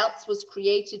 What else was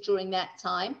created during that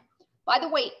time? By the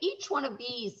way, each one of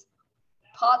these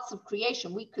parts of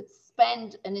creation, we could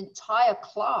spend an entire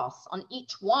class on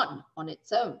each one on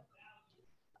its own.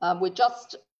 We're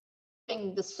just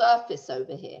touching the surface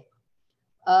over here.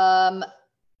 Vahamate,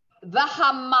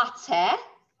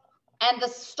 and the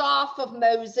staff of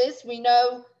Moses. We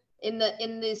know in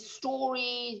the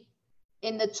story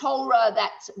in the Torah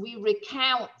that we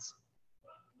recount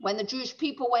when the Jewish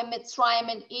people were in Mitzrayim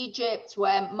in Egypt,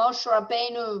 where Moshe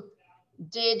Rabbeinu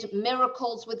did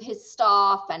miracles with his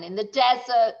staff, and in the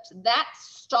desert, that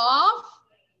staff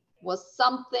was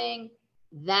something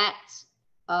that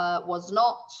was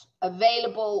not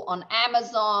available on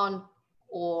Amazon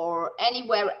or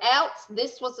anywhere else.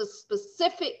 This was a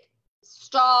specific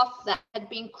staff that had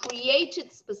been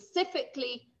created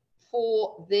specifically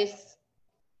for this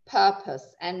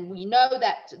purpose. And we know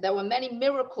that there were many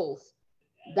miracles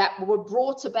that were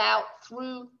brought about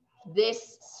through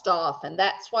this staff, and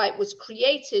that's why it was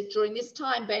created during this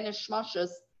time, Bein Hashmashos,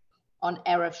 on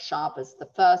Erev Shabbos, the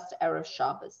first Erev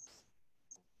Shabbos.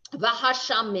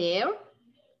 Vahashamir,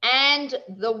 and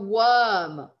the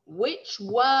worm. Which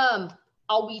worm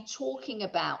are we talking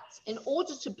about? In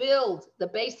order to build the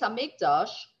Beis Hamikdash,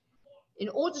 in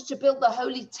order to build the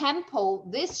Holy Temple,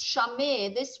 this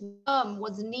shamir, this worm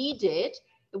was needed.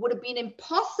 It would have been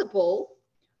impossible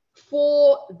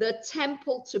for the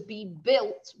temple to be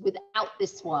built without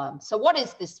this worm. So what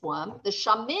is this worm? The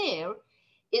shamir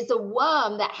is a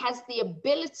worm that has the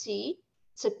ability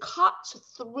to cut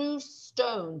through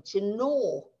stone, to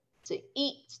gnaw, to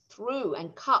eat through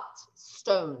and cut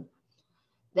stone.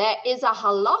 There is a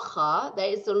halacha, there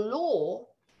is a law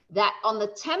that on the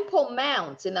Temple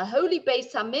Mount in the Holy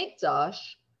Beis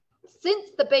Hamikdash,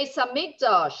 since the Beis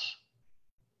Hamikdash,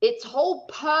 its whole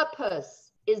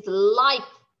purpose is life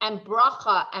and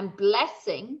bracha and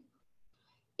blessing,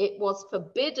 it was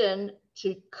forbidden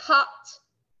to cut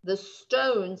the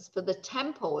stones for the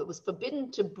temple. It was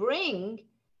forbidden to bring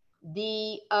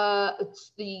the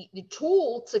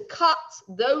tool to cut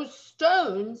those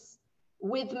stones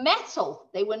with metal.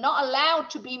 They were not allowed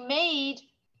to be made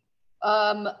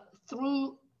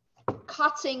through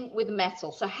cutting with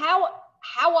metal. So how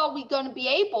are we going to be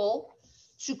able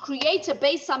to create a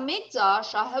Beis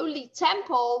Hamikdash, a holy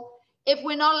temple, if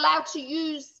we're not allowed to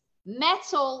use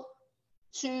metal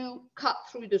to cut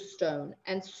through the stone?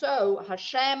 And so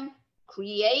Hashem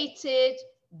created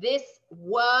this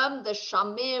worm, the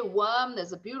shamir worm.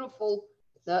 There's a beautiful,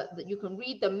 you can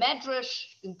read the Medrash,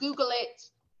 you can Google it.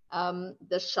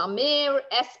 The shamir,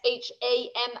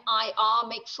 Shamir.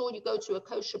 Make sure you go to a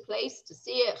kosher place to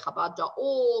see it,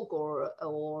 Chabad.org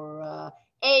or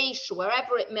Aish,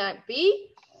 wherever it might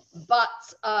be.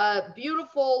 But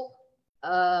beautiful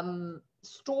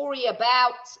story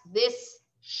about this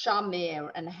shamir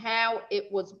and how it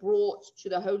was brought to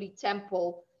the Holy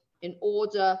Temple in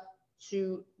order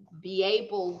to be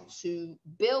able to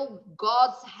build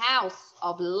God's house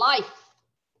of life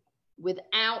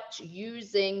without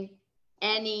using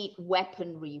any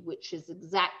weaponry, which is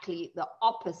exactly the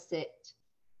opposite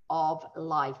of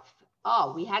life.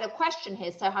 Oh, we had a question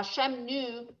here. So Hashem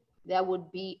knew there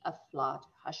would be a flood.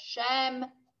 Hashem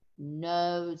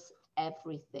knows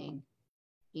everything.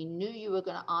 He knew you were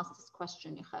going to ask this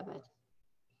question, Yocheved.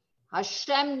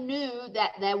 Hashem knew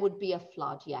that there would be a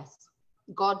flood, yes.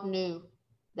 God knew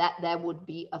that there would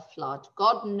be a flood.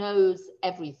 God knows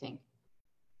everything.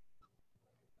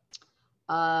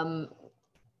 And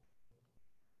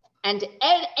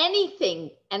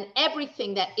anything and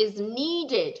everything that is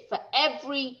needed for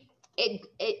every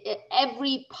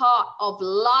part of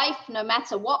life, no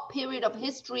matter what period of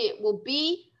history it will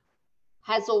be,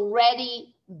 has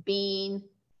already been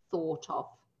thought of.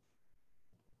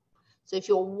 So if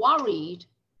you're worried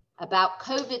about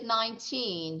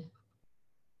COVID-19,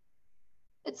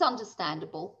 it's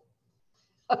understandable.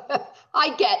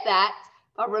 I get that,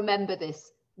 but remember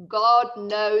this. God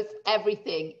knows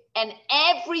everything, and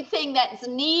everything that's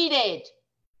needed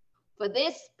for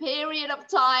this period of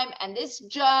time and this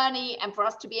journey, and for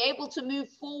us to be able to move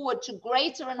forward to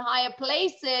greater and higher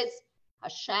places,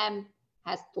 Hashem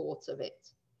has thought of it.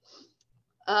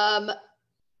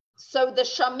 So the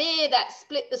shamir that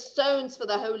split the stones for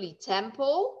the holy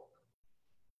temple.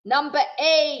 Number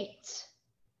 8,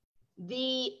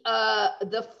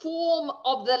 the form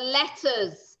of the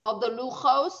letters of the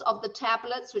luchos, of the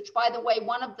tablets, which, by the way,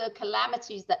 one of the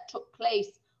calamities that took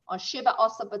place on Shiva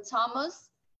Asa B'Tammuz,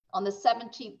 on the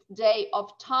 17th day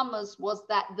of Tammuz, was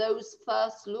that those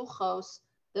first luchos,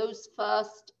 those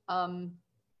first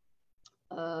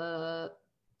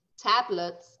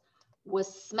tablets,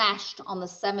 was smashed on the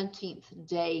 17th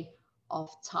day of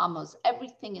Tammuz.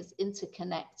 Everything is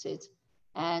interconnected,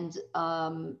 and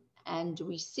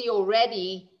we see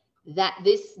already that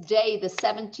this day, the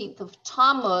 17th of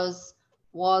Tammuz,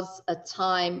 was a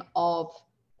time of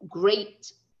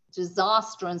great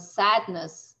disaster and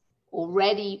sadness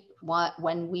already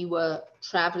when we were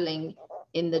traveling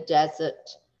in the desert.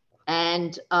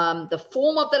 And the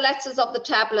form of the letters of the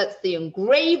tablets, the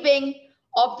engraving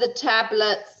of the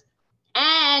tablets,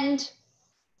 and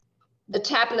the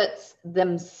tablets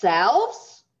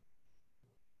themselves.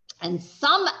 And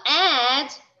some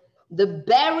add the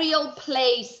burial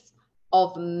place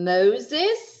of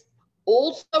Moses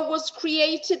also was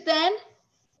created then,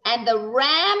 and the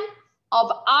ram of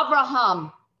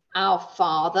Abraham, our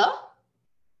father.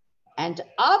 And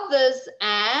others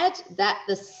add that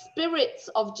the spirits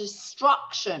of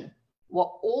destruction were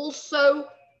also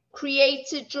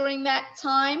created during that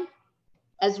time,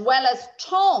 as well as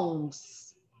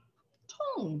tongs.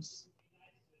 Tongs.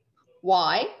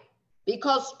 Why?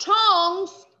 Because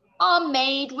tongs are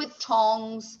made with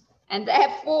tongs, and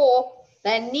therefore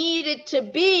there needed to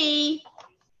be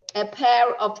a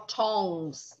pair of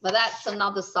tongs. But that's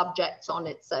another subject on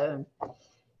its own.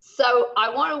 So I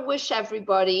want to wish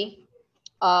everybody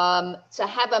to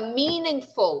have a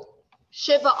meaningful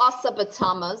Shiva Asa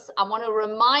B'Tammuz. I want to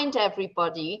remind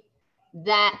everybody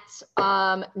that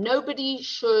nobody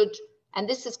should, and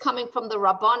this is coming from the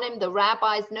Rabbanim, the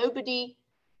rabbis, nobody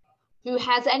who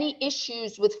has any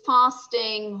issues with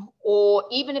fasting, or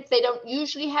even if they don't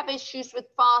usually have issues with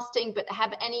fasting, but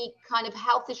have any kind of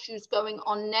health issues going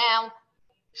on now,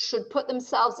 should put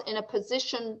themselves in a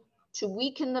position to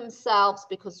weaken themselves,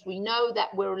 because we know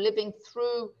that we're living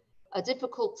through a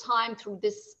difficult time through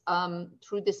this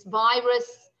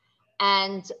virus,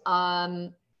 and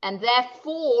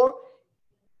therefore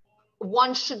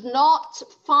one should not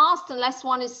fast unless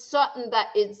one is certain that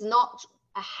it's not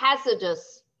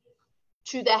hazardous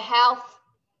to their health,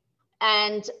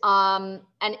 and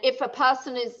if a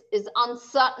person is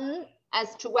uncertain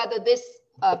as to whether this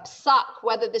psak,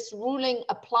 whether this ruling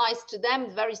applies to them,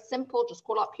 very simple, just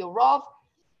call up your Rav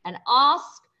and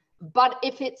ask. But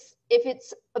if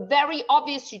it's very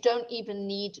obvious, you don't even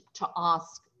need to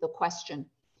ask the question.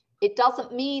 It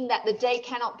doesn't mean that the day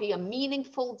cannot be a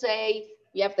meaningful day.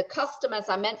 We have the custom, as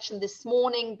I mentioned this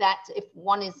morning, that if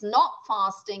one is not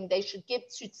fasting, they should give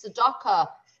to tzedakah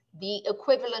the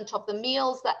equivalent of the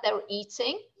meals that they're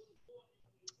eating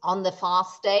on the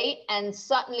fast day. And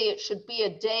certainly it should be a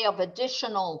day of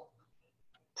additional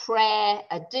prayer,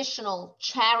 additional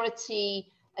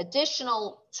charity,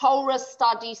 additional Torah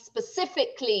study,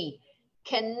 specifically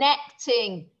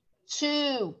connecting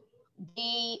to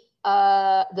the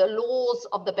laws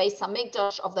of the Beis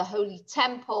Hamikdash, of the Holy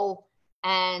Temple,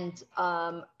 and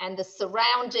the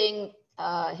surrounding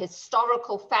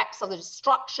historical facts of the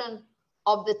destruction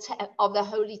of the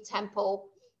Holy Temple.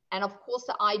 And of course,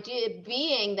 the idea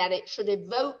being that it should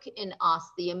evoke in us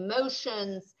the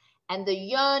emotions and the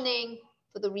yearning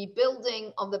for the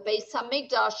rebuilding of the Beis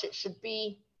Hamikdash. It should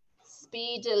be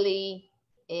speedily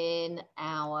in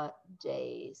our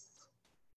days.